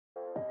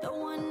The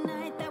one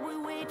night that we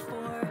wait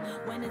for,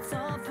 when it's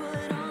all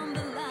put on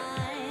the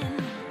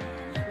line.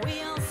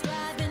 We all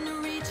striving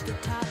to reach the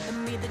top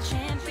and be the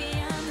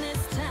champion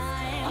this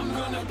time. I'm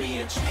gonna be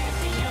a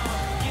champion.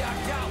 Yeah,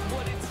 I got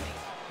what it takes.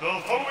 The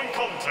following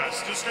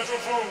contest is scheduled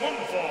for one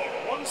fall,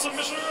 one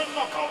submission and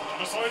knockout to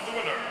decide the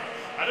winner.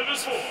 And it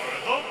is for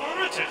the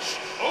British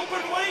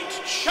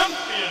Openweight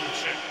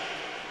Championship.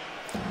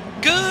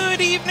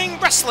 Good evening,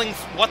 wrestling.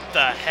 What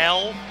the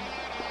hell?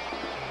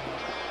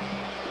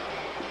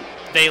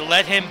 They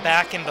let him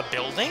back in the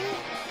building?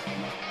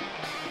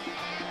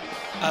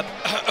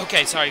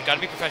 Okay, sorry, gotta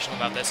be professional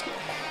about this.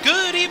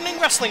 Good evening,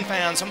 wrestling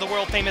fans from the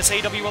world-famous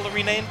AWL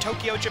Arena in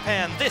Tokyo,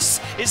 Japan. This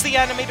is the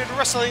Animated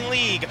Wrestling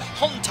League,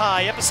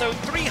 Hontai, episode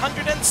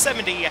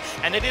 370,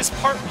 and it is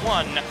part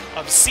 1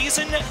 of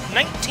Season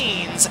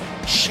 19's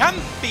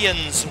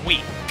Champions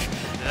Week.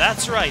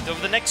 That's right,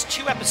 over the next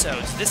 2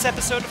 episodes, this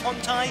episode of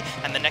Hontai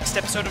and the next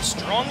episode of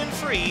Strong and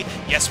Free,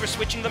 yes, we're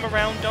switching them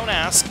around, don't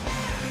ask,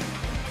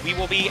 we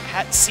will be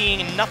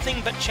seeing nothing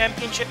but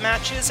championship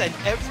matches, and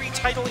every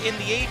title in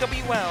the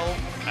AWL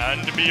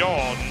and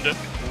beyond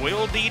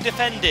will be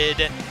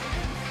defended.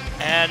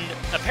 And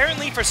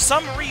apparently, for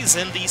some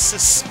reason, the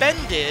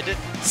suspended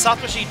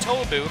Satoshi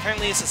Tobu,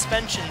 apparently his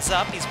suspension's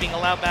up, he's being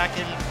allowed back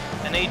in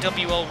an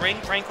AWL ring.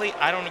 Frankly,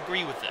 I don't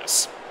agree with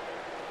this.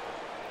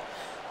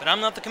 But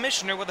I'm not the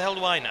commissioner, what the hell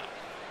do I know?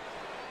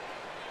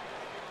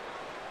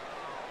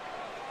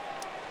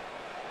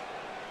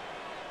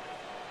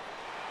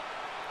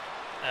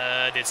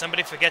 Did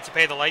somebody forget to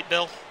pay the light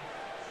bill?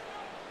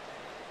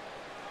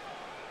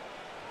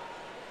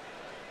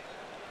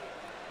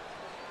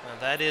 Well,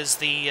 that is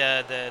the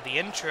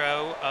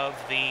intro of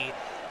the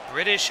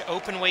British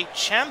Openweight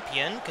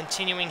Champion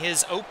continuing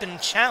his open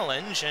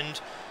challenge, and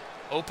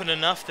open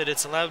enough that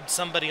it's allowed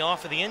somebody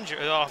off of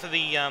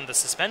the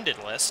suspended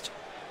list.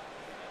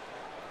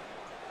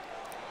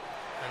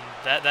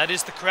 And that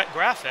is the correct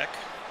graphic.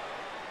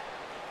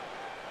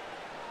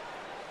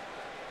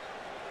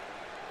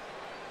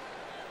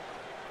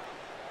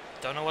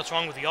 Don't know what's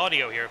wrong with the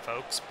audio here,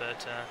 folks,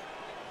 but,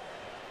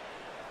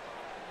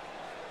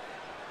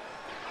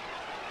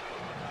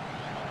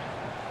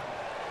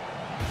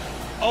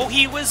 Oh,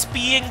 he was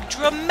being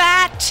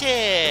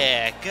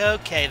dramatic!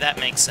 Okay, that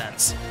makes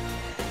sense.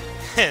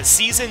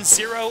 Season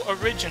 0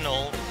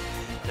 original.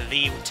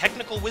 The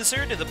technical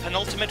wizard, the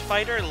penultimate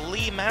fighter,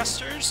 Lee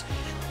Masters,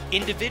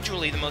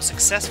 individually the most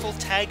successful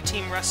tag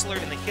team wrestler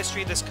in the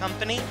history of this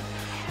company.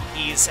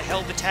 He's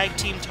held the tag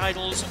team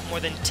titles more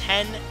than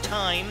 10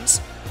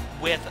 times,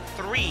 with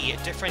 3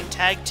 different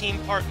tag team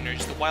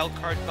partners, the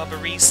wildcard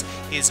Bubba Reese,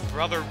 his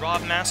brother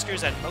Rob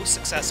Masters, and most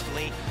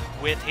successfully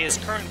with his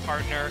current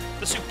partner,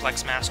 the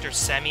Suplex Master,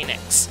 Sammy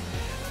Nix.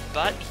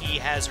 But he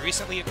has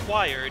recently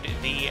acquired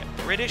the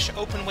British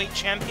Openweight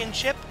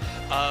Championship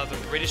of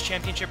British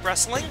Championship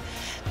Wrestling,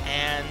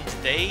 and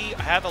they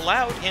have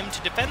allowed him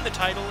to defend the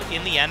title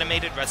in the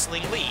Animated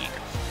Wrestling League.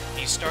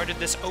 He started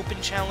this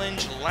open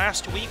challenge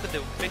last week with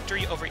a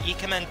victory over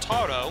Ikemen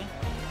Taro,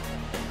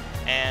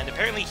 and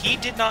apparently he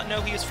did not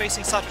know he was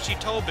facing Satoshi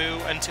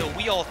Tobu until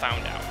we all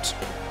found out.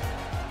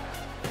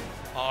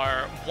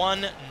 Our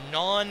one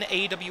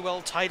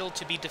non-AWL title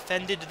to be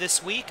defended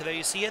this week, there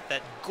you see it,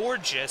 that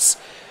gorgeous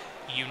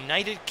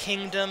United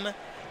Kingdom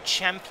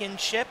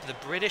Championship, the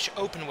British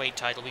Openweight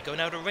title. We go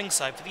now to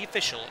ringside for the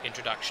official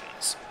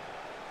introductions.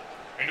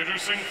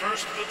 Introducing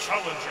first the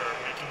challenger,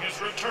 making his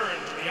return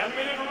to the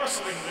Animated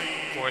Wrestling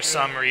League. For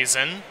some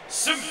reason.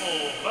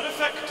 Simple but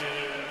effective,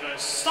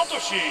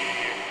 Satoshi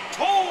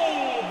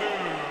Tobu.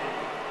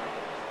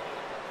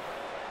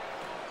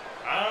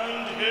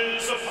 And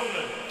his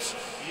opponent,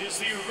 he is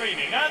the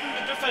reigning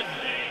and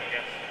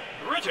defending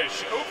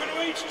British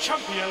Openweight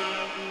Champion,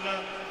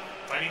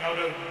 fighting out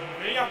of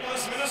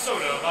Minneapolis,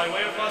 Minnesota by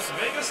way of Las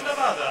Vegas,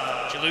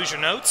 Nevada. Did you lose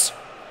your notes?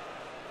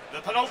 The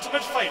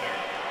penultimate fighter,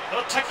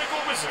 the technical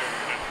wizard,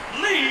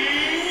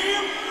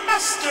 Lee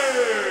Masters!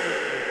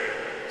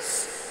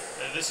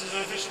 This is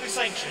an officially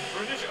sanctioned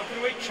British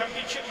Openweight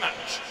Championship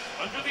match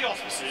under the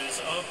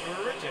auspices of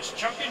British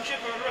Championship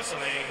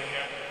Wrestling.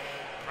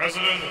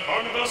 President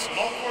Barnabas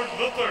Lockwood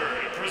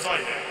III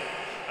presiding.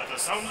 At the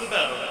sound of the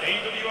bell,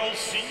 AWL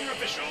senior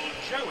official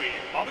Joey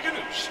Baba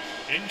Ganoush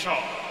in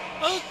charge.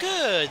 Oh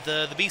good,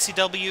 the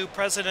BCW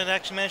president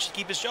actually managed to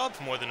keep his job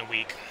for more than a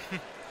week.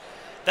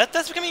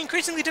 That's becoming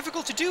increasingly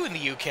difficult to do in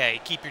the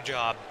UK, keep your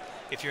job,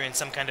 if you're in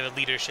some kind of a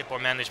leadership or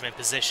management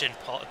position.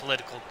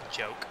 Political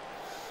joke.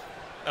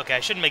 Okay,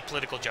 I shouldn't make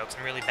political jokes,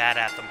 I'm really bad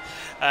at them.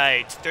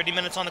 Alright, 30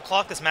 minutes on the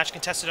clock, this match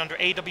contested under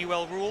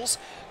AWL rules.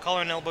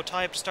 Collar and elbow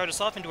tie-up to start us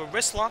off, into a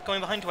wrist lock,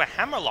 going behind to a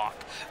hammer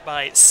lock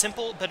by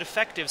simple but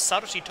effective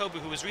Satoshi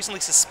Tobu, who was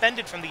recently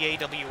suspended from the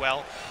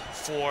AWL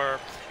for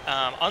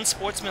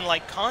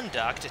unsportsmanlike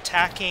conduct,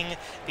 attacking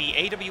the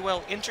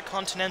AWL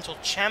Intercontinental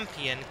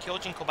Champion,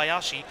 Kyoujin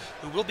Kobayashi,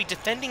 who will be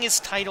defending his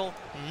title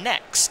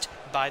next,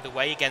 by the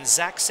way, against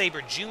Zack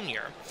Sabre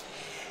Jr.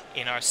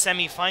 In our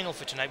semi-final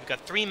for tonight, we've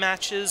got 3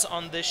 matches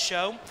on this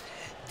show.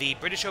 the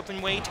British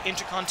Openweight,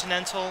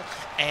 Intercontinental,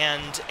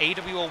 and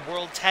AWL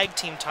World Tag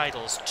Team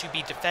titles to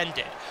be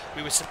defended.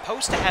 We were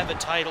supposed to have a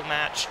title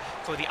match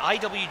for the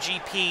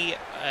IWGP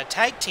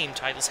Tag Team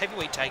titles,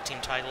 Heavyweight Tag Team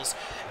titles.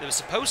 There was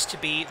supposed to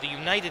be the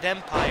United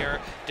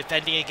Empire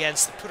defending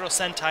against the Puro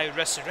Sentai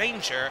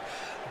Resuranger,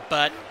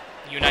 but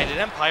United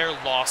Empire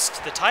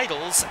lost the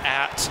titles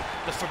at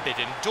the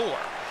Forbidden Door.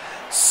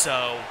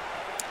 So,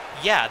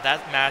 yeah,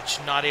 that match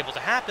not able to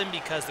happen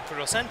because the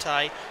Puro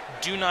Sentai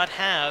do not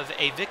have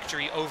a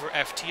victory over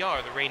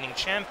FTR, the reigning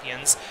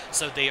champions,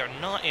 so they are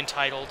not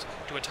entitled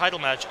to a title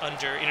match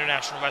under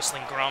International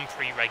Wrestling Grand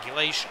Prix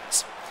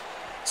regulations.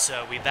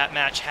 So that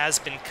match has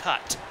been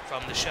cut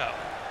from the show.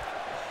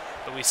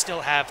 But we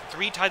still have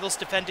 3 titles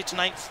defended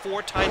tonight,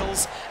 4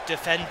 titles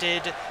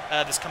defended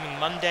this coming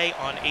Monday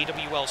on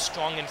AWL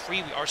Strong and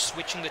Free. We are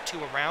switching the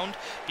 2 around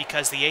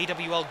because the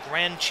AWL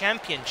Grand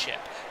Championship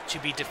to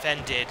be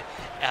defended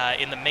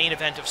in the main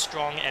event of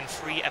Strong and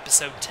Free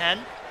Episode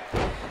 10.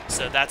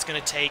 So that's going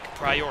to take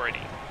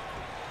priority,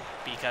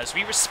 because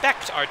we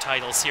respect our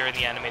titles here in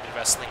the Animated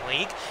Wrestling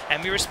League,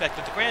 and we respect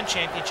that the Grand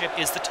Championship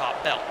is the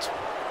top belt.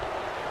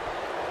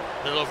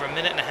 A little over a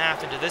minute and a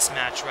half into this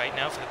match right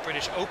now for the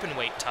British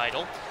Openweight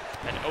title.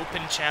 An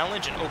open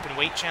challenge, an open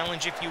weight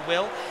challenge, if you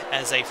will,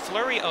 as a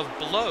flurry of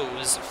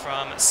blows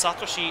from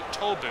Satoshi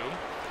Tobu,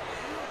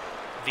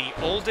 the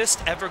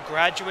oldest ever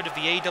graduate of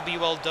the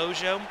AWL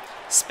dojo,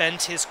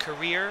 spent his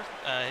career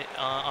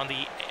on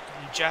the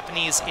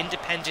Japanese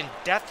independent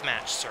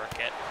deathmatch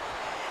circuit,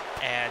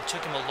 and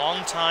took him a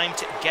long time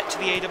to get to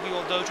the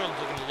AWL dojo, and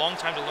took him a long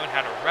time to learn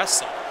how to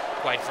wrestle,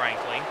 quite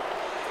frankly.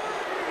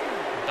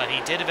 But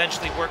he did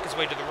eventually work his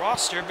way to the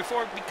roster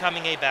before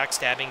becoming a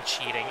backstabbing,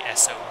 cheating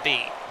SOB.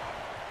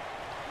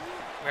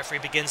 Referee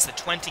begins the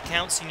 20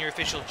 count. Senior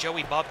official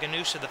Joey Bob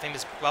Ganoush of the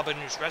famous Bob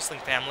Ganoush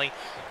wrestling family,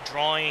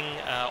 drawing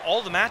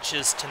all the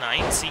matches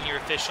tonight. Senior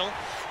official.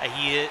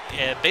 He is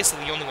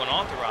basically the only one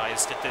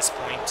authorized at this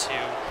point to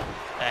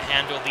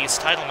handle these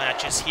title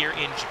matches here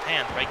in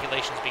Japan. The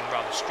regulations being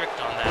rather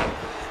strict on that.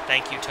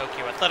 Thank you,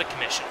 Tokyo Athletic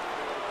Commission.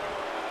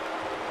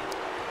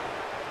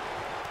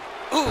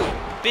 Ooh,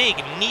 big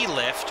knee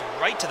lift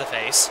right to the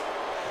face.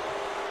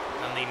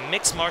 And the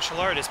mixed martial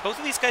artist. Both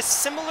of these guys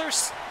similar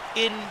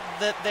in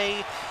that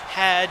they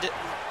had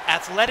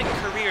athletic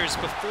careers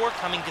before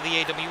coming to the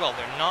AWL.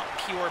 They're not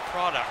pure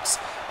products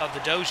of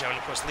the dojo. And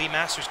of course, Lee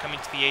Masters coming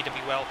to the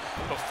AWL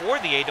before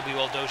the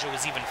AWL dojo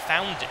was even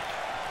founded.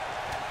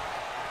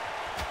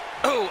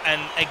 Oh,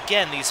 and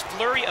again, these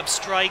flurry of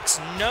strikes,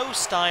 no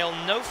style,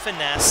 no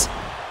finesse,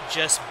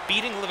 just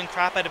beating the living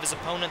crap out of his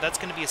opponent. That's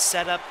going to be a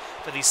setup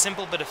for the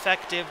simple but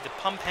effective, the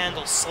pump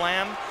handle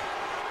slam.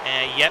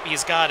 Yep,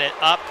 he's got it.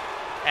 Up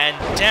and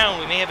down.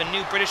 We may have a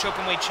new British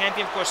Openweight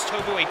champion. Of course,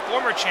 Tobu, a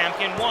former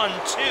champion. 1,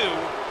 2.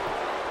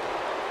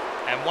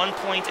 At one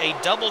point, a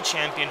double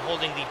champion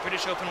holding the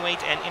British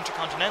Openweight and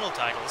Intercontinental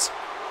titles.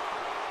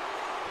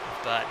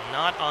 But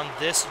not on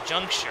this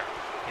juncture.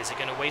 Is it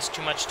going to waste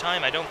too much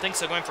time? I don't think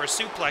so. Going for a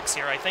suplex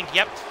here, I think.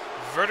 Yep,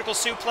 vertical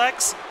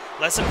suplex.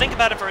 Let him think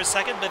about it for a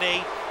second, but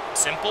a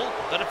simple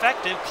but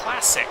effective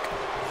classic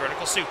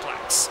vertical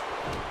suplex.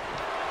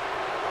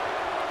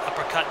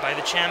 Uppercut by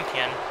the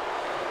champion.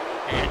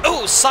 And,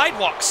 oh,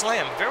 sidewalk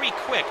slam, very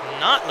quick,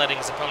 not letting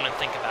his opponent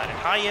think about it.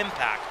 High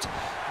impact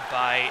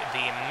by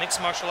the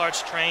mixed martial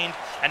arts trained.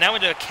 And now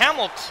into a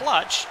camel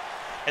clutch.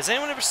 Has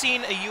anyone ever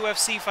seen a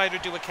UFC fighter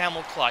do a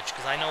camel clutch?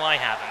 Because I know I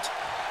haven't.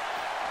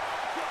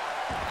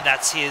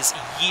 That's his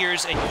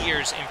years and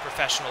years in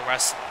professional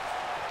wrestling.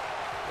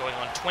 Going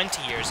on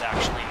 20 years,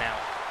 actually, now.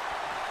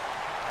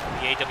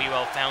 The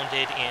AWL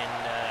founded in,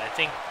 I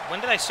think, when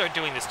did I start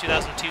doing this?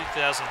 2002,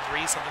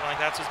 2003, something like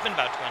that. So it's been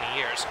about 20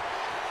 years.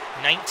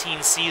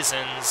 19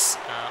 seasons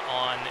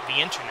on the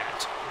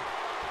internet.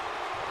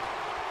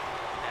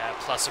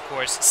 Plus, of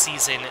course,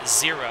 Season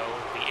 0,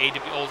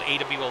 the old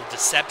AWL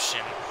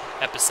Deception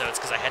episodes,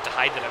 because I had to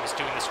hide that I was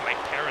doing this for my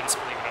parents,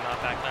 believe it or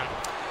not, back then.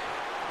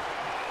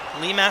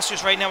 Lee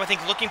Masters right now, I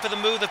think, looking for the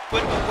move that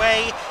put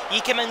away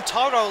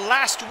Ikementaro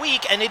last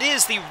week, and it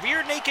is the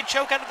rear naked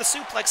choke out of the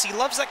suplex. He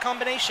loves that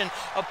combination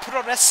of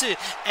Puroresu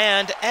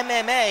and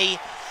MMA.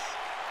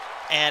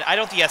 And I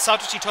don't think, yeah,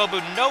 Satoshi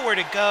Tobu, nowhere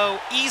to go.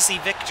 Easy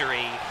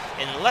victory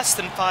in less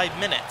than 5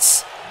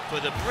 minutes for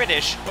the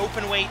British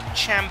Openweight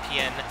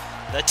champion,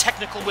 the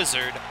technical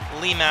wizard,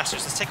 Lee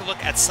Masters. Let's take a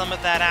look at some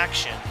of that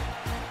action.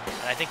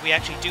 And I think we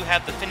actually do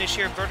have the finish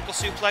here. Vertical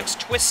suplex,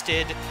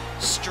 twisted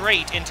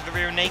straight into the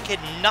rear naked.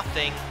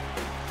 Nothing.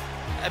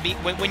 I mean,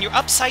 when you're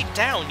upside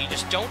down, you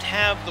just don't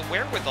have the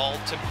wherewithal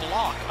to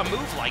block a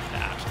move like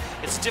that.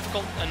 It's a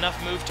difficult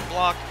enough move to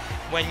block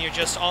when you're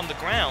just on the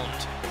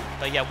ground.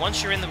 But yeah,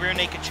 once you're in the rear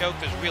naked choke,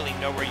 there's really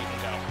nowhere you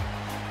can go.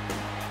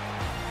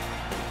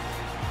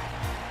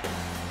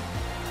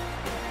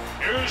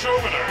 Here's your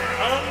winner,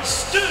 and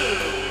still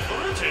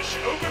British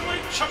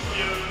Openweight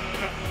champion,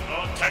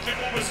 the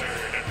technical wizard,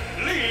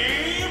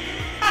 Lee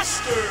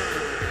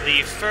Masters.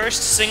 The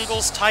first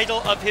singles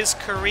title of his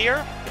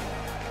career.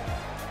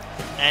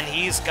 And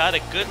he's got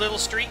a good little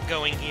streak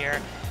going here.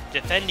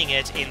 defending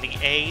it in the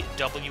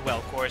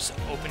AWL course,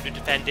 open to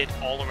defend it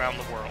all around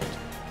the world.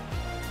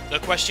 The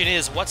question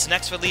is, what's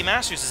next for Lee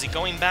Masters? Is he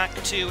going back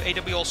to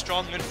AWL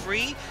Strong and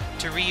Free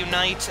to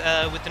reunite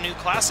with the new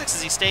classics?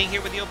 Is he staying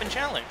here with the Open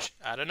Challenge?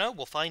 I don't know,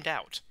 we'll find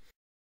out.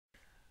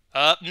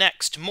 Up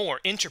next, more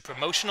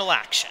inter-promotional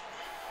action.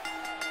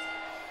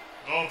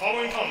 The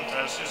following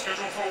contest is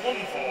scheduled for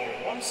one fall,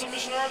 one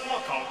submission and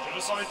knockout to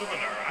decide the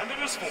winner, and it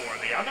is for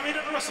the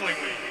Animated Wrestling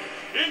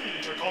League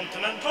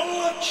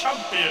Intercontinental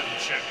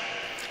Championship.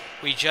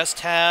 We just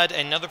had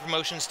another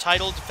promotion's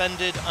title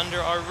defended under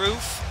our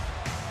roof.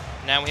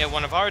 Now we have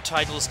one of our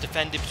titles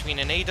defended between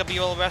an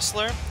AWL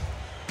wrestler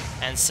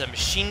and some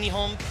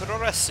Shin-Nihon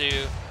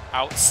Puroresu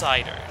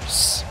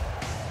outsiders.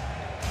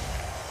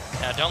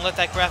 Now don't let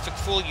that graphic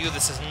fool you,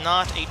 this is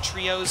not a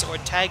trios or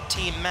tag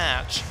team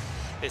match.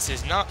 This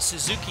is not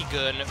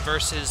Suzuki-gun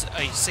versus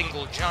a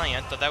single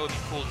giant, though that would be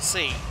cool to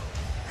see.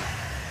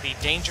 The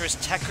Dangerous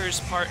Tekker's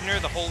partner,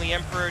 the Holy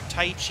Emperor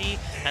Taichi,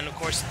 and of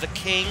course the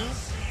king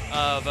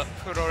of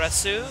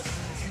Puroresu,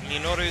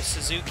 Minoru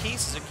Suzuki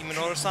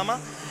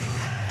Minoru-sama.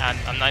 And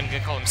I'm not even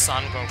going to call him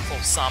San, I'm going to call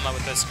Sama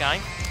with this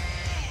guy.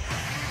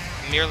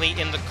 Merely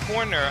in the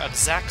corner of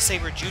Zack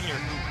Sabre Jr.,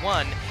 who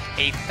won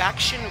a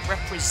faction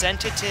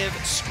representative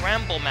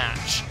scramble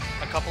match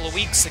a couple of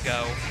weeks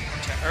ago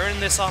to earn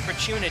this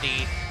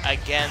opportunity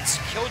against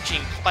Kyoujin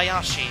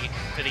Kobayashi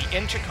for the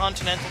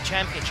Intercontinental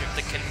Championship,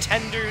 the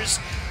Contenders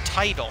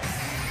title.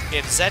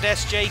 If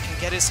ZSJ can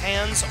get his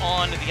hands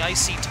on the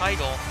IC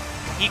title,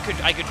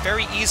 I could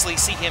very easily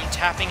see him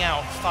tapping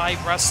out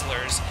 5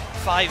 wrestlers,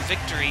 5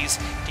 victories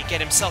to get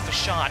himself a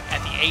shot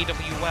at the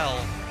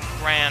AWL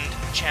Grand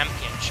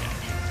Championship.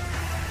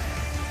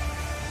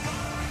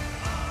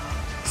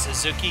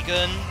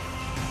 Suzuki-gun,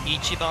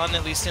 Ichiban,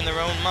 at least in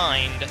their own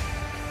mind,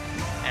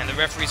 and the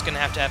referee's going to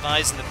have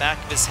eyes in the back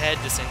of his head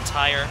this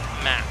entire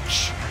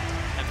match.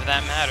 And for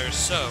that matter,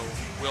 so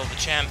will the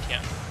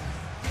champion.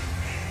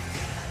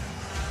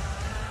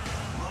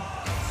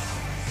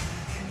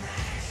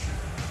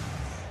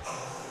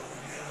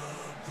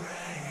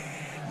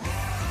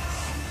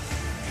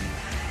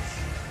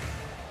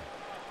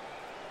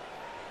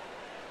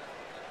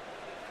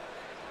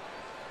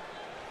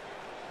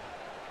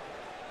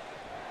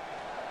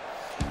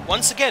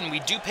 Once again, we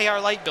do pay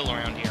our light bill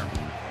around here.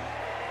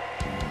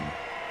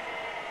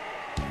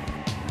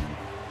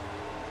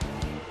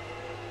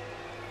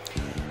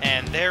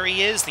 And there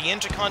he is, the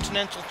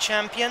Intercontinental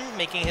Champion,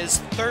 making his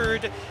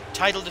 3rd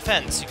title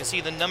defense. You can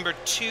see the number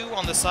 2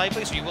 on the side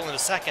plate, so you will in a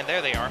second.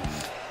 There they are.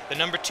 The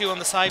number 2 on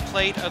the side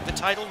plate of the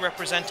title,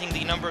 representing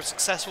the number of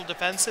successful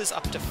defenses,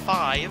 up to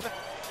 5.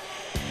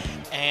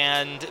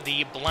 And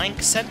the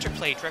blank center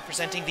plate,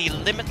 representing the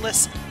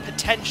limitless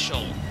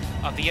potential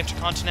of the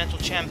Intercontinental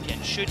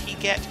Champion. Should he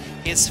get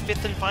his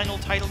 5th and final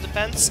title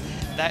defense,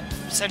 that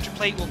center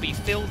plate will be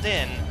filled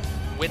in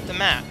with the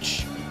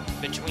match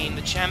between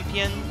the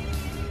champion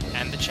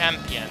and the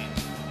champion.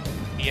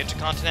 The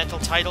Intercontinental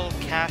title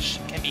can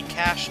be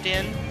cashed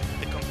in.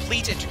 The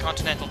complete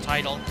Intercontinental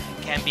title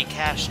can be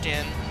cashed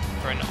in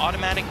for an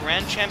automatic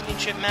Grand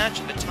Championship match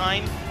at the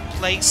time,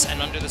 place,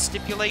 and under the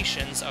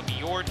stipulations of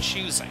your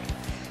choosing.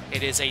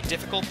 It is a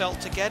difficult belt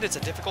to get. It's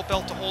a difficult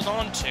belt to hold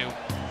on to.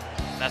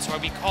 That's why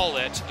we call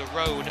it the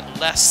road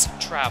less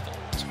traveled.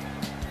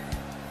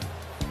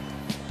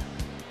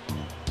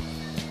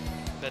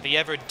 But the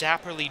ever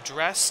dapperly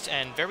dressed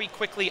and very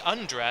quickly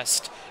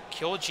undressed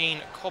Kyoujin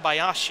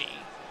Kobayashi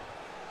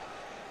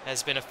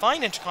has been a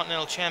fine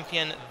Intercontinental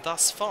Champion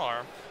thus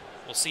far.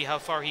 We'll see how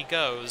far he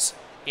goes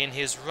in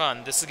his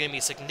run. This is going to be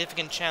a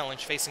significant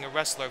challenge facing a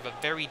wrestler of a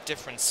very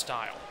different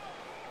style.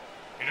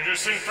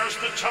 Introducing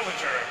first the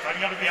challenger,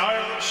 fighting out of the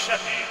Isle of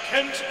Sheppey,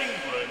 Kent,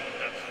 England.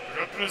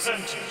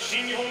 Representing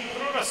Shin-Nihon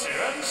Puroresu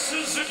and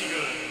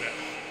Suzuki-gun,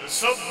 the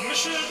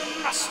Submission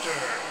Master,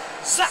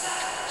 Zack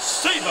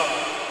Sabre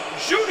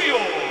Jr.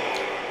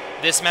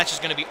 This match is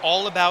going to be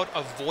all about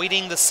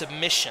avoiding the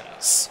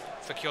submissions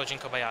for Kyoujin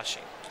Kobayashi.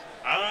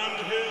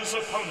 And his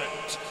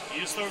opponent,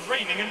 he is the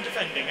reigning and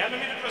defending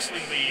Animated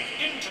Wrestling League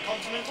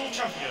Intercontinental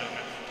Champion,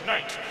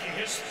 tonight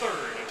making his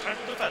 3rd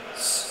title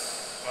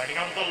defense, fighting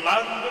out of the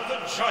land of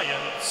the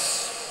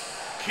giants,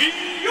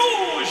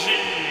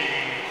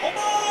 Kyoujin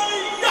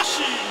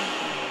Kobayashi!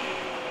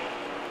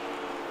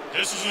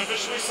 This is an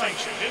officially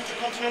sanctioned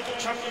Intercontinental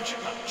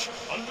Championship match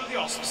under the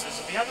auspices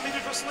of the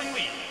Animated Wrestling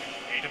League,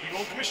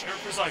 AWL Commissioner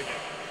presiding,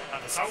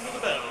 at the sound of the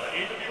bell,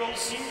 AWL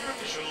Senior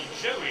Official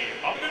Joey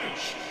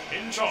Abganoush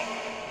in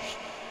charge.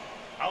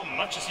 How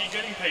much is he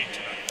getting paid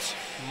tonight?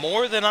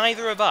 More than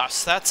either of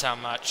us, that's how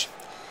much.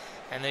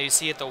 And there you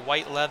see it, the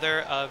white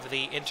leather of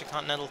the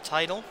Intercontinental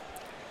title.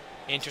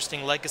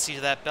 Interesting legacy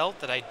to that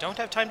belt that I don't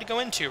have time to go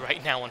into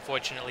right now,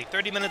 unfortunately.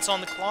 30 minutes on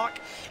the clock,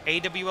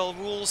 AWL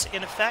rules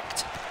in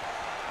effect.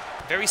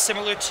 Very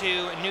similar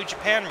to New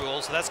Japan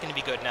rules, so that's going to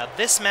be good. Now,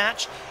 this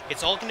match,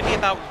 it's all going to be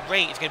about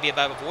range. It's going to be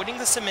about avoiding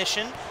the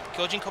submission,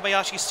 Kyoujin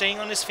Kobayashi staying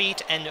on his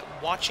feet, and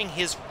watching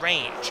his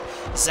range.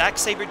 Zack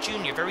Sabre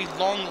Jr., very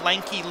long,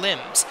 lanky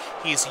limbs.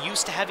 He is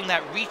used to having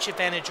that reach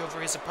advantage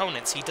over his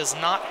opponents. He does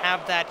not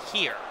have that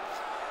here.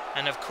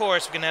 And of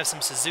course, we're going to have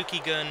some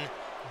Suzuki-gun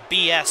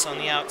BS on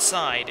the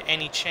outside.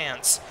 Any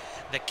chance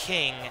the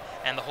King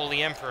and the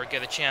Holy Emperor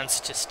get a chance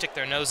to stick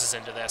their noses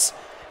into this.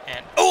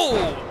 And,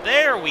 oh,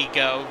 there we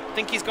go.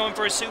 Think he's going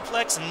for a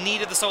suplex? Knee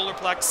to the solar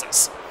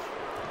plexus.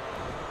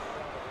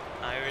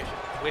 Irish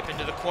whip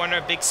into the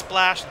corner, big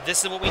splash.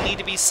 This is what we need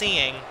to be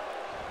seeing.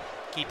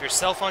 Keep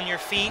yourself on your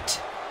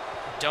feet.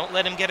 Don't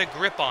let him get a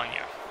grip on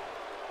you.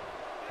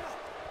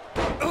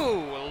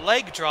 Ooh, a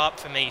leg drop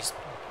from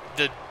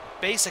the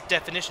basic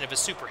definition of a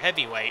super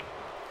heavyweight.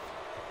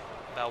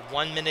 About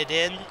 1 minute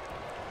in.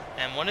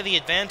 And one of the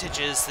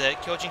advantages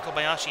that Kyoujin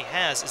Kobayashi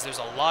has is there's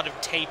a lot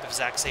of tape of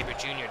Zack Sabre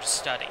Jr. to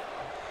study.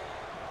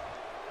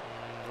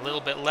 A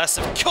little bit less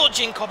of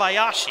Kyoujin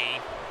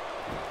Kobayashi.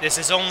 This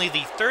is only the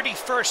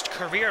 31st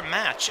career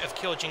match of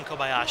Kyoujin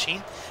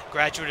Kobayashi,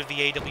 graduate of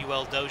the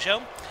AWL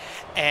dojo.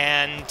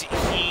 And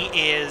he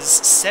is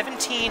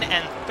 17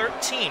 and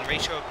 13,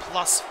 ratio of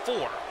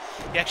 +4.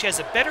 He actually has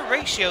a better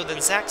ratio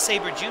than Zack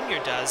Sabre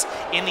Jr. does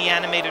in the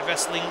Animated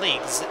Wrestling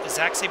League.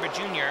 Zack Sabre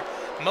Jr.,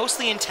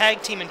 mostly in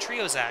tag team and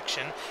trios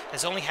action,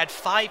 has only had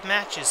 5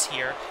 matches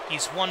here.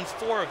 He's won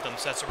 4 of them,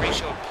 so that's a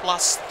ratio of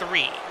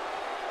 +3.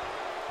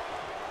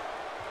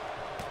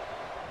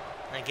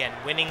 Again,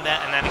 winning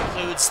that, and that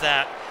includes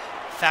that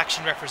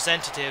faction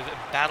representative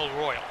Battle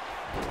Royal.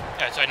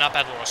 Sorry, not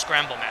Battle Royal,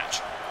 Scramble match.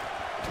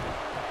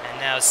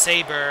 And now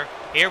Sabre,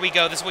 here we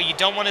go, this is what you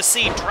don't want to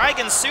see.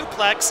 Dragon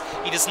suplex.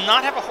 He does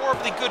not have a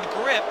horribly good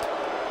grip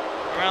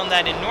around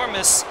that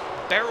enormous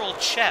barrel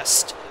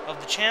chest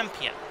of the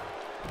champion.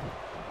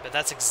 But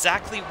that's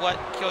exactly what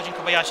Kyoujin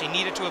Kobayashi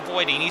needed to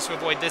avoid. He needs to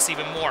avoid this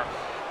even more.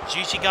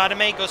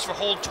 Jujigatame goes for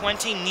hold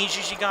 20, knee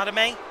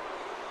Jujigatame.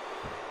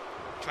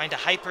 Trying to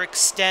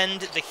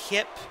hyperextend the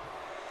hip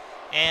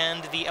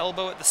and the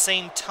elbow at the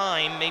same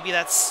time. Maybe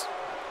that's...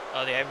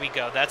 Oh, there we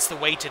go. That's the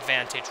weight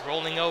advantage.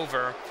 Rolling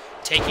over,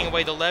 taking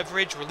away the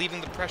leverage,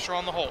 relieving the pressure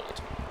on the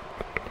hold.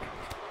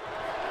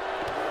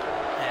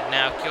 And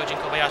now Kyoujin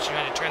Kobayashi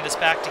trying to turn this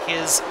back to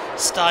his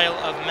style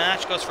of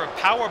match. Goes for a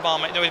power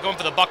bomb. No, he's going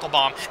for the buckle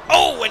bomb.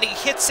 Oh, and he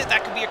hits it.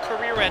 That could be a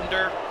career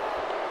ender.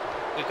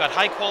 We've got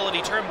high-quality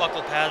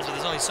turnbuckle pads, but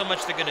there's only so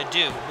much they're going to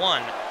do.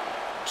 1.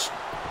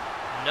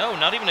 No,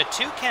 not even a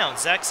 2 count.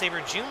 Zack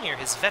Sabre Jr.,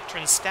 his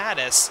veteran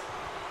status,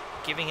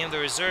 giving him the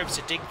reserves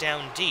to dig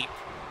down deep.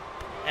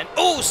 And,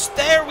 oh,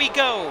 there we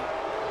go!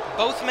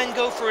 Both men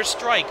go for a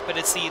strike, but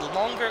it's the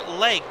longer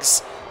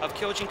legs of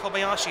Kyoujin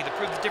Kobayashi that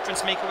prove the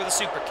difference maker with a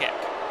super kick.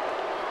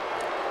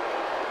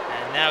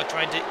 And now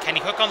trying to... Can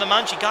he hook on the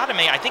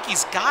Manjigatame? I think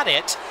he's got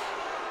it.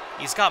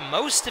 He's got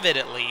most of it,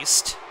 at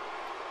least.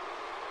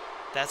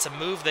 That's a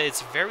move that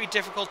it's very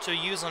difficult to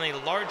use on a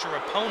larger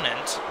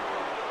opponent.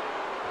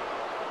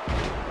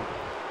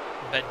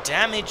 But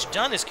damage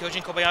done as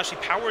Kyoujin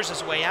Kobayashi powers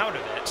his way out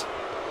of it.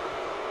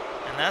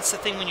 And that's the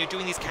thing when you're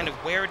doing these kind of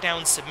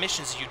wear-down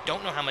submissions, you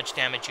don't know how much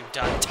damage you've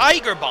done.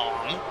 Tiger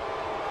Bomb!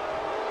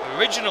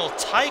 Original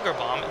Tiger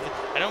Bomb.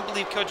 I don't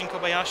believe Kyoujin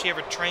Kobayashi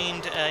ever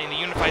trained in the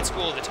Unified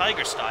School of the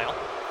Tiger style.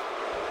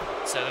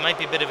 So there might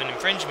be a bit of an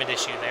infringement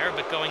issue there.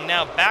 But going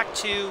now back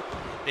to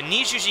the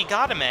Nijuji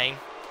Gatame.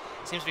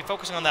 Seems to be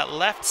focusing on that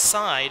left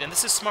side, and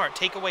this is smart.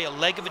 Take away a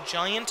leg of a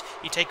giant,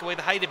 you take away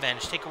the height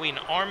advantage. Take away an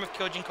arm of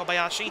Kyoujin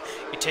Kobayashi,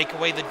 you take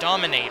away the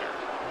Dominator.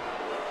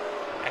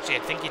 Actually, I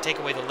think you take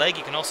away the leg,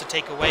 you can also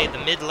take away the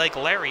mid-leg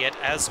lariat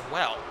as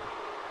well.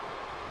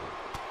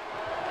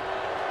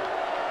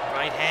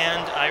 Right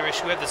hand,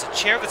 Irish whip. There's a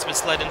chair that's been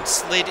slid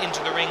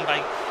into the ring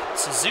by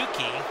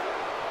Suzuki.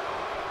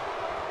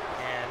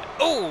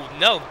 Oh,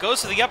 no,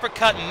 goes for the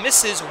uppercut,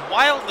 misses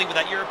wildly with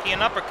that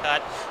European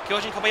uppercut.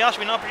 Kyoujin Kobayashi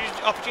with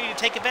an opportunity to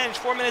take advantage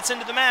 4 minutes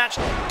into the match.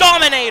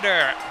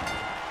 Dominator!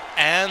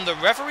 And the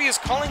referee is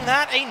calling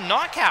that a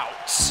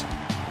knockout.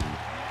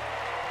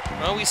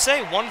 Well, we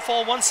say 1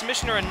 fall, 1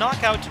 submission, or a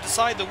knockout to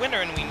decide the winner,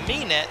 and we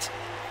mean it.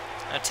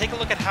 Now take a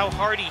look at how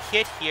hard he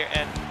hit here,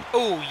 and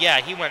oh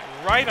yeah, he went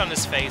right on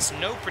his face.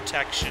 No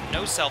protection,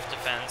 no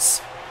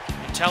self-defense,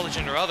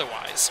 intelligent or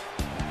otherwise.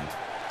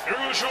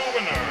 Here's your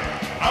winner,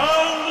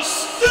 and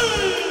still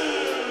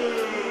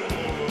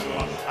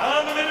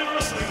Animated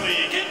Wrestling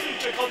League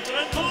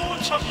Intercontinental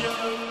Champion,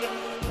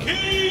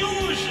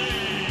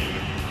 Kyoujin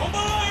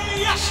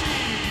Kobayashi!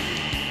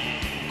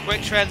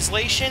 Quick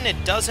translation,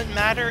 it doesn't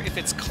matter if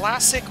it's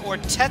Classic or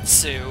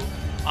Tetsu,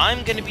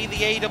 I'm going to be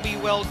the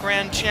AWL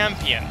Grand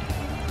Champion.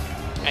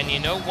 And you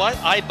know what?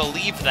 I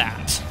believe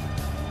that.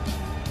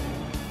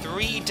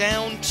 3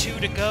 down, 2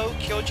 to go.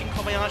 Kyoujin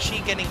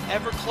Kobayashi getting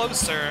ever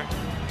closer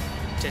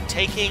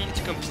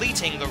to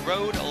completing the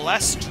road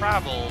less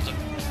traveled,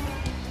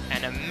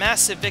 and a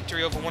massive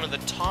victory over one of the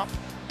top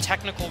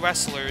technical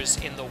wrestlers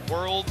in the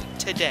world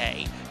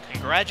today.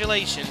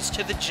 Congratulations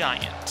to the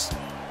Giant.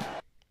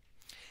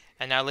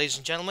 And now, ladies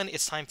and gentlemen,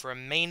 it's time for a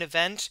main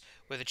event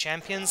where the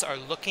champions are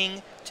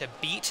looking to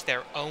beat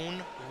their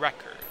own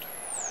record.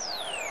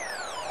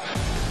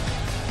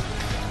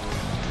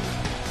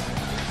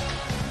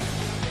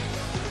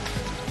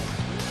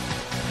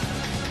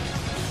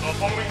 The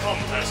following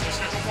contest is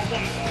scheduled for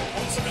 1 fall,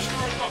 1 submission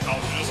or a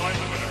knockout to decide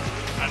the winner,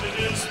 and it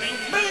is the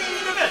main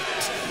event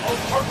event of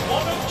Part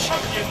 1 of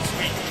Champions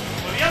Week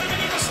for the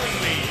Animated Wrestling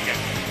League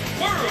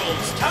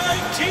World's Tag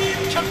Team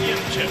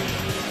Championship.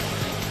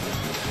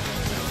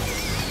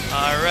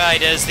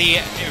 Alright, as the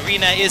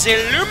arena is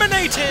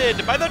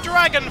illuminated by the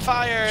dragon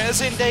fire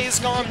as in days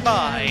gone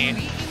by,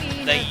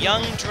 the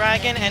young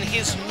dragon and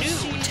his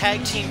new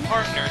tag team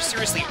partner,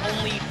 seriously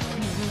only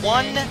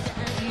one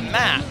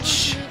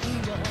match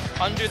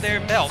under their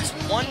belts,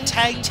 one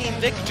tag team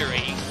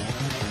victory.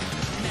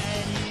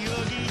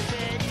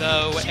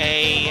 Though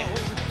a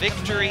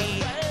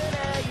victory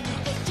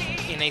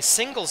in a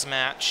singles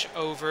match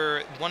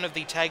over one of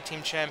the tag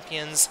team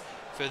champions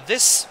for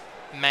this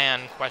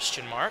man,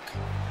 question mark.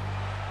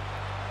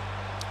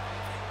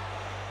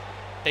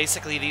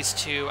 Basically, these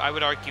two, I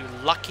would argue,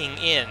 lucking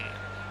in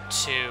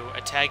to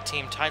a tag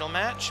team title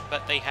match,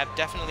 but they have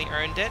definitely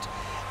earned it.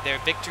 Their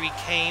victory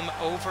came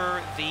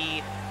over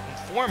the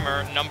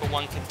former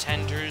 #1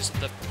 contenders,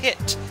 the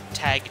Pit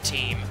tag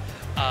team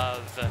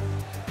of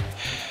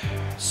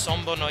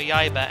Sombo no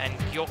Yaiba and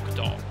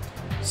Gyokdo.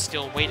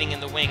 Still waiting in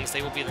the wings.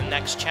 They will be the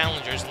next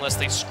challengers unless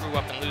they screw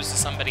up and lose to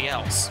somebody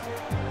else.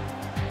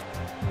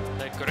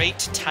 The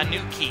great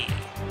Tanuki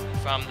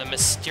from the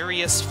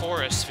mysterious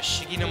forest of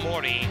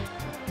Shiginomori.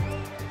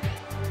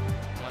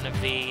 One of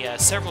the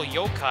several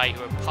yokai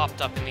who have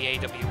popped up in the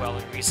AWL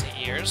in recent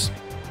years.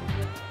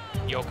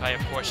 Yokai,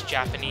 of course,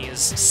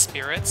 Japanese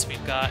spirits.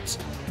 We've got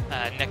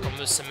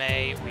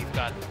Nekomusume, we've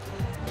got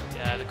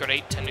the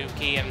great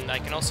Tanuki, and I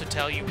can also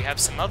tell you we have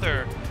some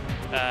other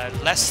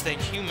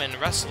less-than-human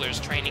wrestlers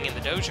training in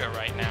the dojo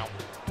right now.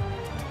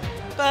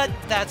 But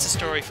that's a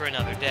story for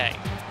another day.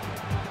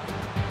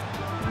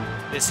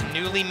 This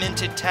newly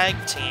minted tag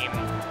team,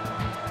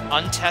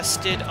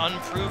 untested,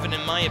 unproven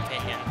in my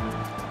opinion,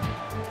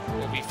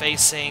 will be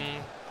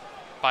facing,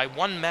 by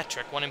one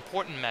metric, one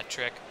important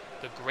metric,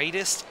 the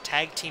greatest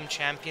tag team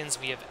champions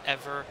we have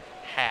ever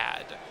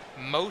had.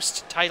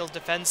 Most title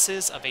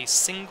defenses of a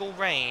single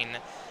reign,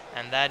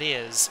 and that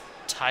is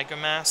Tiger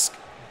Mask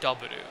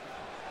Doboru.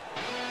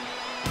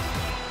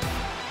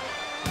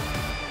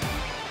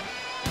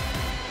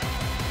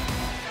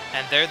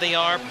 And there they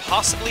are,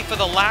 possibly for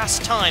the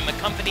last time,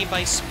 accompanied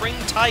by Spring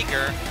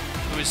Tiger,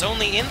 who is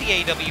only in the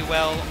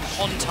AWL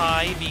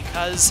Hontai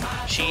because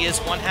she is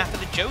one half of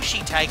the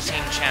Joshi Tag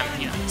Team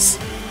Champions.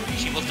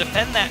 She will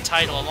defend that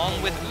title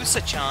along with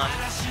Usa-chan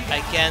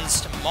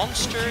against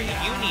Monster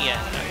Union,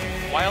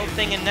 Wild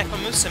Thing and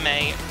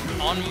Nekomusume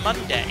on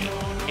Monday.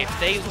 If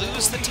they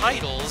lose the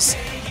titles,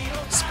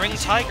 Spring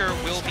Tiger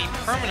will be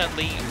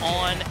permanently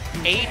on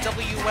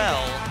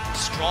AWL,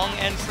 strong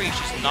and free.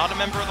 She's not a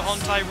member of the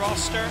Hontai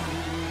roster.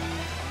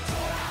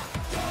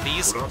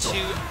 These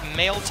two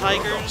male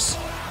tigers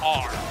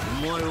are.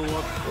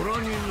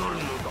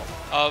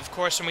 Of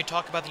course, when we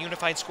talk about the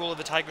unified school of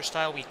the Tiger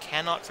style, we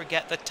cannot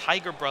forget the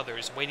Tiger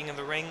brothers waiting in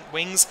the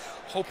wings,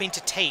 hoping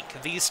to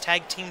take these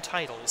tag team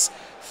titles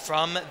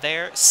from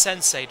their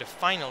sensei to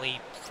finally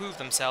prove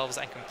themselves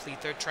and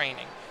complete their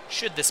training,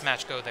 should this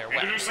match go their way.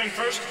 Introducing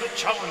first the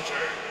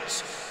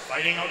challengers,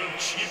 fighting out of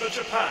Chiba,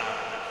 Japan,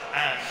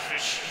 and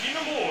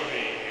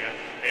Shiginomori.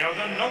 They are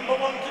the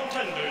 #1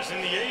 contenders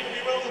in the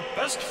AWL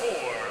Best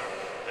 4.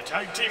 The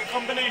tag team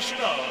combination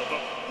of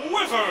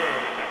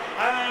Wyvern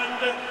and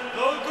the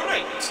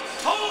great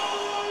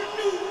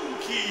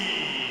Tanuki.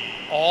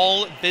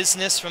 All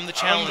business from the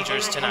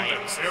challengers tonight.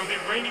 They are the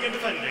reigning and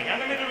defending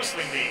Animated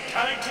Wrestling League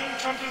Tag Team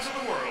Champions of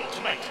the World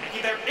tonight,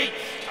 making their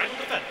 8th title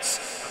defense,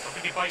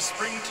 accompanied by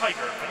Spring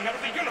Tiger, coming out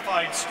of the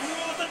unified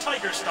school of the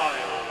Tiger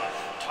style.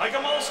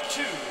 Tiger Mask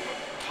 2,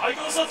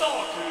 Tiger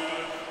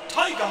Zadaku,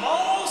 Tiger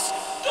Mask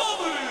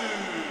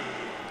Doboru.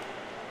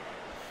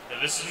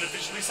 This is an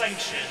officially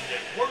sanctioned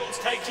World's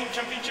Tag Team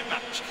Championship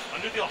match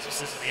under the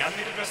auspices of the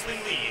Animated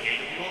Wrestling League,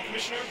 AWL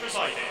Commissioner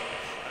presiding.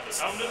 At the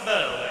sound of the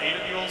bell,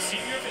 AWL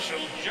Senior Official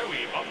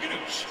Joey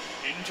Bobganoush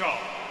in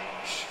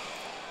charge.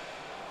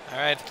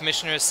 Alright, the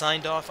Commissioner has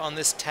signed off on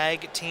this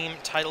tag team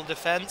title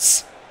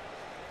defense,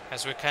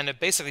 as we're kind of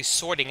basically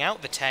sorting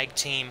out the tag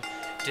team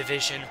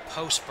division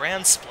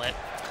post-brand split.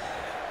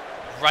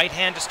 Right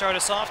hand to start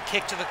us off,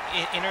 kick to the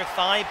inner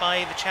thigh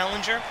by the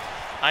challenger,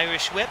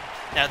 Irish whip.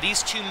 Now,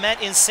 these two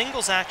met in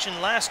singles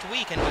action last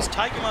week, and it was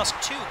Tiger Mask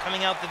 2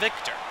 coming out the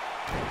victor.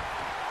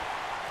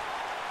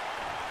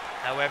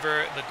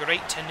 However, the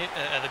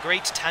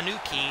great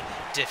Tanuki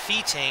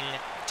defeating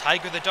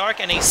Tiger the Dark,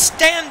 and a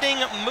standing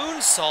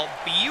moonsault.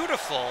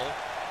 Beautiful.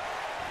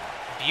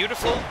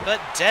 Beautiful, but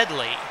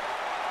deadly.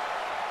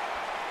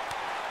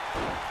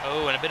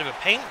 Oh, and a bit of a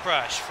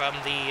paintbrush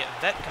from the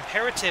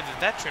comparative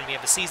veteran. We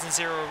have the Season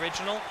 0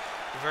 original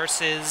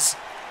versus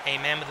a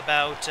man with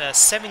about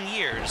 7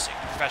 years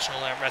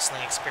professional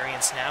wrestling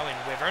experience now in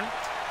Wyvern.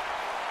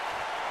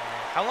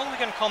 How long are we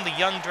going to call him the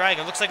Young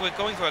Dragon? Looks like we're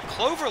going for a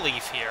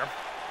cloverleaf here.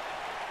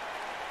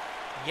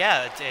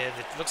 Yeah,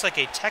 it looks like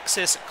a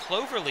Texas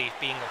cloverleaf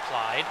being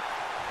applied.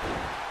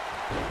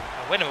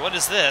 Wait a minute, what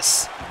is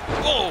this?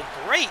 Oh,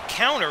 great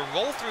counter,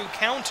 roll-through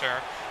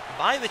counter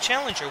by the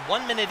challenger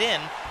 1 minute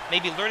in,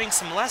 maybe learning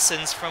some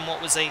lessons from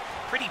what was a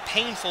pretty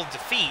painful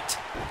defeat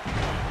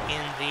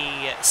in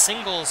the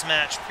singles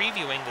match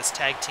previewing this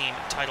tag team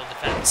title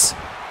defense.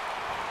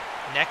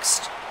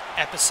 Next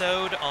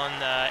episode on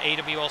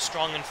AWL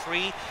Strong and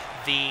Free,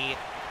 the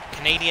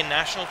Canadian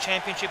National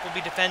Championship will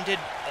be defended,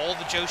 all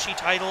the Joshi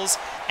titles,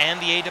 and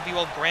the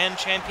AWL Grand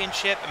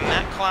Championship.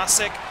 Mat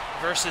Classic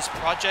versus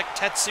Project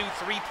Tetsu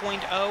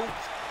 3.0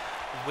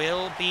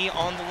 will be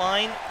on the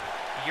line.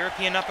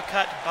 European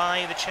uppercut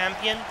by the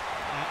champion,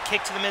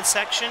 kick to the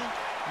midsection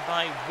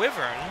by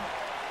Wyvern.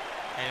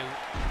 And,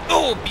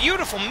 oh,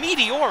 beautiful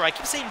Meteor! I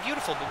keep saying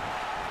beautiful, but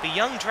the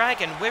young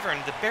dragon, Wyvern,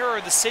 the bearer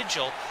of the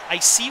sigil. I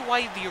see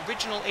why the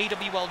original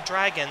AWL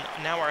Dragon,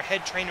 now our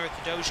head trainer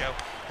at the dojo.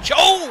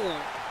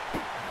 Oh!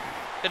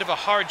 Bit of a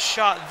hard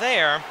shot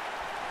there.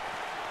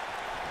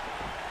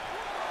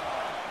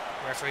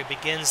 Referee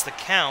begins the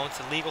count.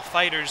 The legal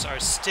fighters are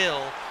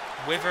still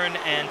Wyvern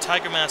and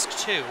Tiger Mask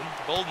 2,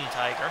 the Golden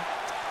Tiger.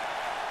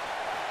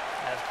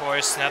 And of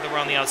course, now that we're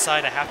on the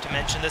outside, I have to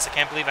mention this. I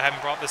can't believe I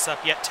haven't brought this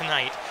up yet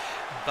tonight.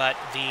 But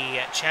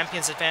the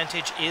champion's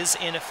advantage is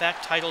in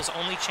effect. Titles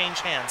only change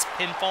hands.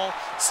 Pinfall,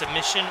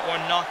 submission, or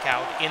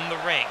knockout in the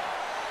ring.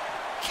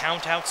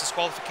 Countouts,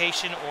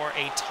 disqualification, or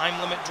a time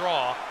limit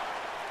draw.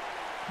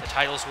 The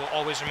titles will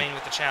always remain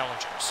with the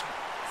challengers.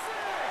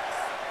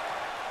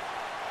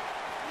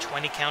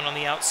 20 count on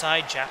the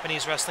outside.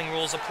 Japanese wrestling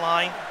rules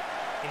apply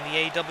in the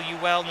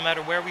AWL no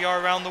matter where we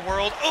are around the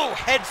world. Oh,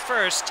 head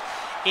first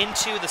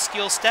into the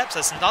steel steps.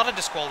 That's not a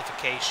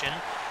disqualification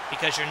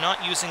because you're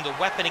not using the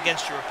weapon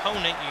against your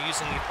opponent. You're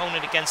using the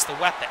opponent against the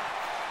weapon.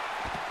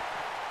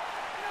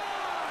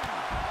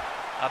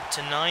 Up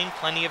to 9,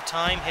 plenty of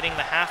time, hitting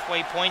the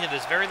halfway point.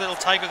 There's very little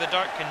Tiger the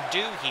Dark can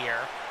do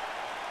here.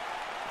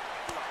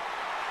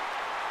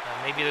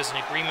 Maybe there's an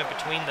agreement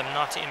between them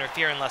not to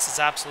interfere unless it's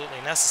absolutely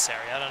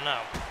necessary. I don't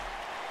know.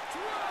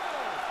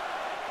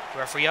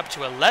 Referee up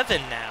to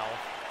 11 now.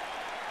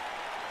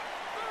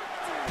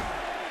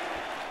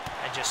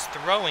 And just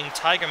throwing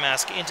Tiger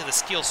Mask into the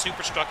steel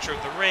superstructure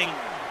of the ring.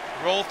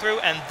 Roll through,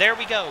 and there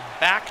we go.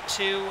 Back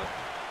to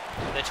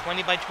the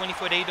 20 by 20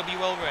 foot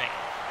AWL ring.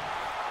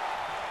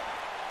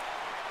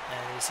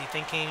 And is he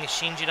thinking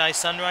Shinjidai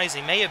Sunrise?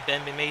 He may have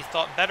been, but he may have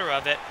thought better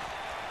of it.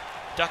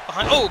 Duck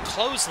behind. Oh,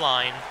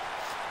 clothesline.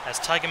 As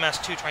Tiger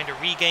Mask 2 trying to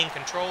regain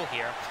control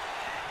here.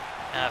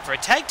 For a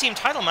tag team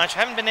title match,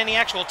 haven't been any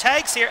actual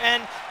tags here,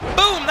 and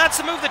boom! That's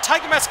the move that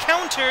Tiger Mask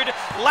countered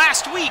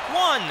last week.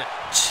 1,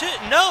 2,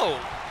 no!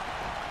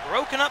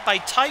 Broken up by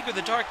Tiger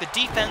the Dark, the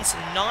defense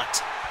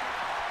not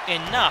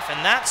enough,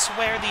 and that's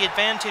where the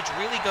advantage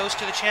really goes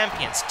to the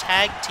champions.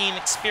 Tag team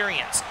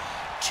experience.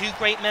 2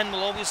 great men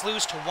will always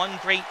lose to 1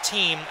 great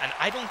team, and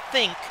I don't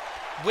think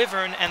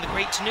Wyvern and the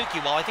Great Tanuki,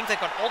 while I think they've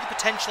got all the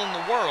potential in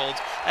the world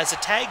as a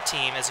tag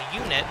team, as a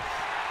unit,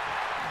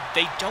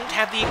 they don't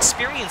have the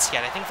experience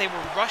yet. I think they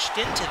were rushed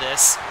into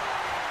this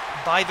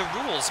by the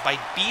rules, by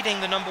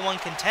beating the #1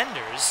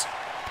 contenders.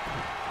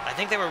 I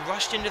think they were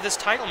rushed into this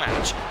title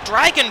match.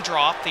 Dragon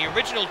Drop, the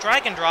original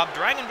Dragon Drop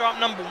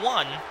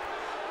 #1,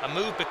 a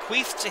move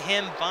bequeathed to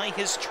him by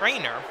his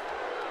trainer.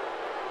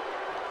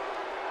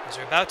 As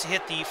we're about to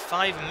hit the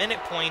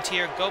 5-minute point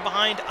here, go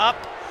behind, up,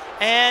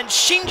 and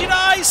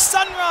Shinjidai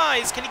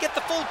Sunrise! Can he get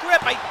the full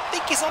grip? I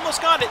think he's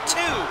almost got it,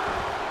 too.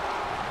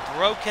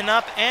 Broken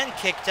up and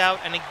kicked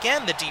out, and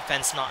again the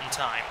defense not in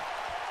time.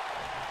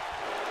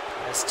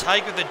 As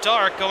Tiger the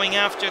Dark going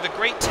after the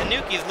Great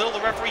Tanuki, as little the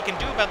referee can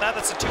do about that.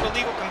 That's the 2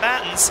 illegal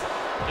combatants,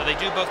 though they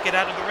do both get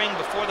out of the ring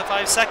before the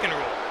 5-second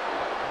rule.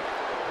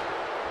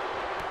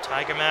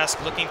 Tiger Mask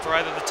looking for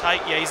either the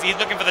yeah, he's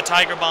looking for the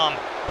Tiger Bomb.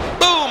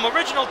 Boom!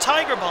 Original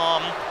Tiger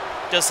Bomb.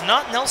 Does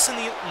not Nelson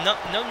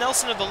no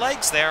Nelson of the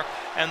legs there,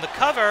 and the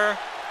cover.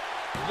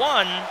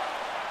 1,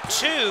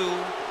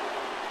 2,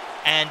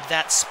 and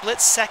that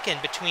split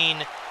second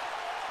between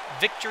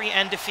victory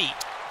and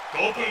defeat.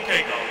 5 minutes.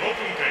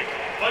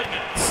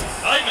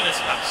 9 minutes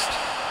past.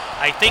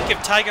 I think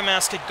if Tiger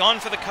Mask had gone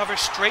for the cover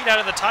straight out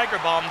of the Tiger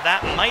Bomb,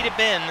 that might have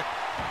been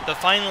the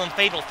final and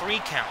fatal 3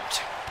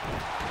 count.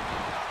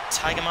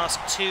 Tiger Mask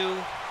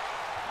 2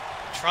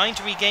 trying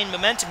to regain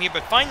momentum here,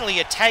 but finally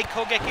a tag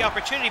Kogeki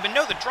opportunity. But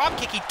no, the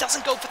dropkick, he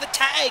doesn't go for the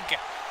tag.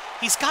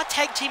 He's got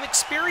tag team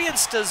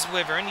experience, does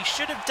Wyvern. He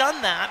should have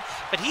done that,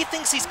 but he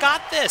thinks he's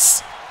got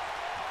this.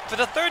 For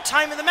the 3rd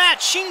time in the match,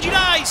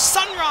 Shinjidai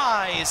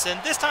Sunrise,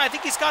 and this time I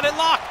think he's got it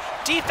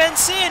locked.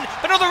 Defense in,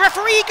 but no, the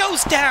referee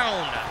goes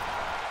down.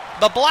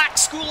 The Black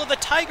School of the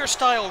Tiger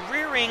style,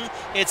 rearing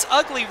its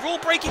ugly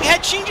rule-breaking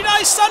head,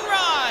 Shinjidai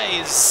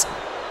Sunrise.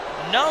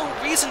 No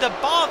reason to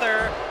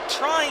bother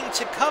trying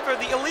to cover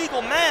the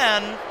illegal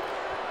man,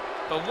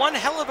 but one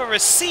hell of a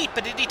receipt,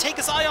 but did he take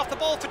his eye off the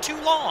ball for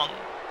too long?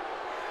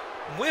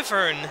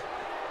 Wyvern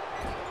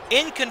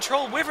in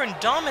control, Wyvern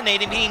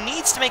dominating. He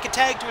needs to make a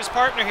tag to his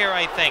partner here,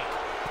 I think.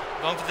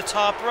 Going for the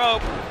top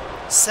rope.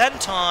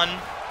 Senton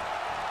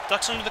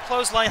ducks under the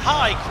clothesline.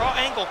 High,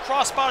 angle,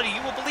 crossbody.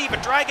 You will believe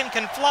a dragon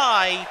can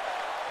fly.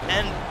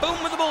 And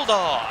boom with the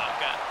bulldog.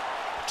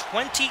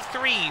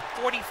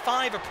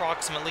 23:45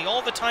 approximately,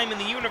 all the time in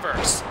the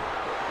universe.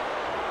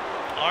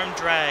 Arm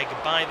drag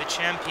by the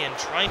champion,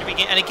 trying to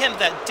begin. And again,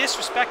 that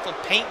disrespectful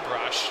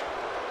paintbrush.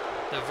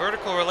 The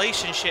vertical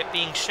relationship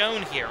being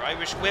shown here.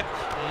 Irish whip,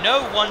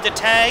 no one to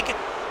tag.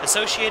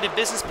 Associated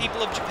Business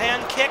People of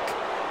Japan kick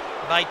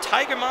by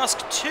Tiger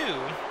Mask 2.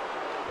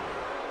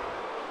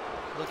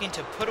 Looking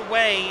to put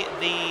away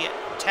the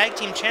tag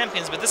team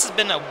champions, but this has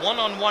been a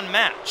one-on-one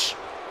match.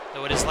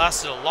 Though it has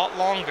lasted a lot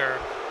longer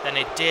than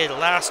it did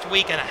last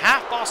week. And a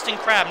half Boston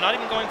Crab, not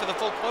even going for the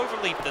full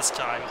Cloverleaf this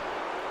time.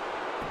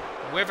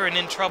 Wyvern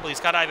in trouble. He's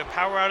got to either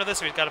power out of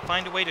this or he's got to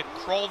find a way to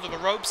crawl to the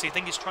ropes. You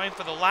think he's trying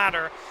for the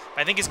ladder.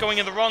 I think he's going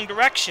in the wrong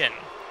direction.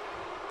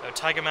 Though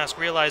Tiger Mask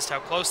realized how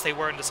close they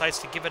were and decides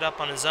to give it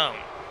up on his own.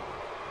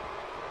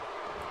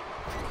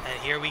 And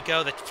here we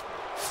go. The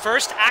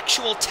first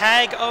actual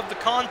tag of the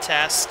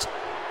contest.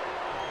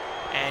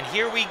 And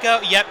here we go.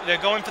 Yep, they're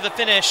going for the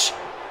finish.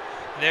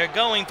 They're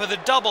going for the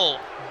double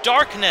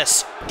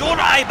Darkness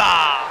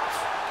Doraiba.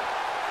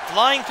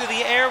 Flying through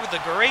the air with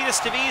the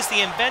greatest of ease, the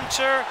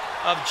inventor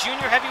of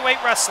junior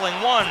heavyweight wrestling.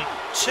 1,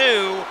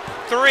 2,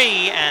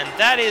 3, and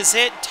that is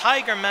it.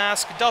 Tiger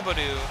Mask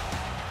W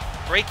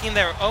breaking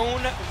their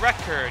own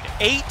record.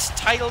 8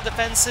 title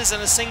defenses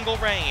in a single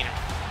reign.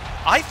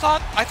 I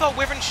thought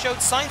Wyvern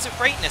showed signs of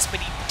greatness, but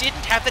he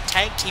didn't have the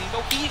tag team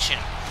cohesion.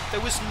 There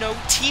was no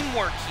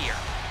teamwork here.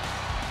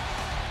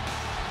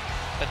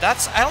 But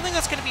I don't think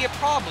that's going to be a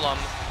problem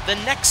the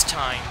next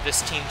time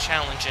this team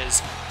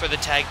challenges for the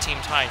tag team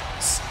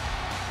titles.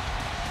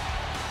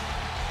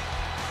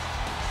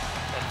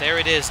 And there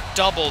it is,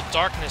 double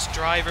Darkness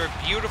Driver,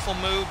 beautiful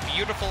move,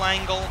 beautiful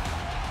angle,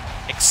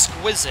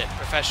 exquisite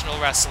professional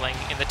wrestling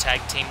in the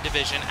tag team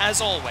division, as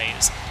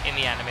always, in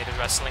the Animated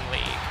Wrestling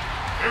League.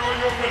 Here are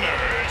your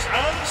winners,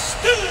 and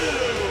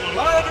still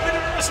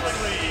Animated Wrestling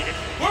League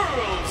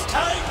World's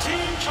Tag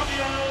Team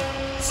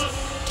Champions,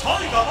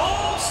 Tiger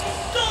Mask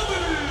W!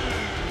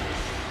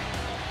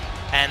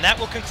 And that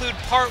will conclude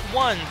Part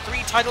 1.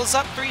 3 titles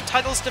up, 3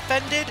 titles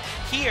defended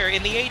here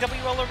in the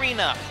AWL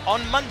Arena.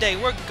 On Monday,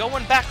 we're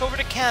going back over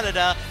to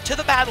Canada to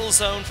the Battle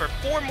Zone for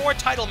 4 more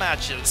title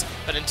matches.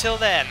 But until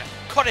then,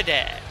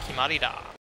 korede kimarida.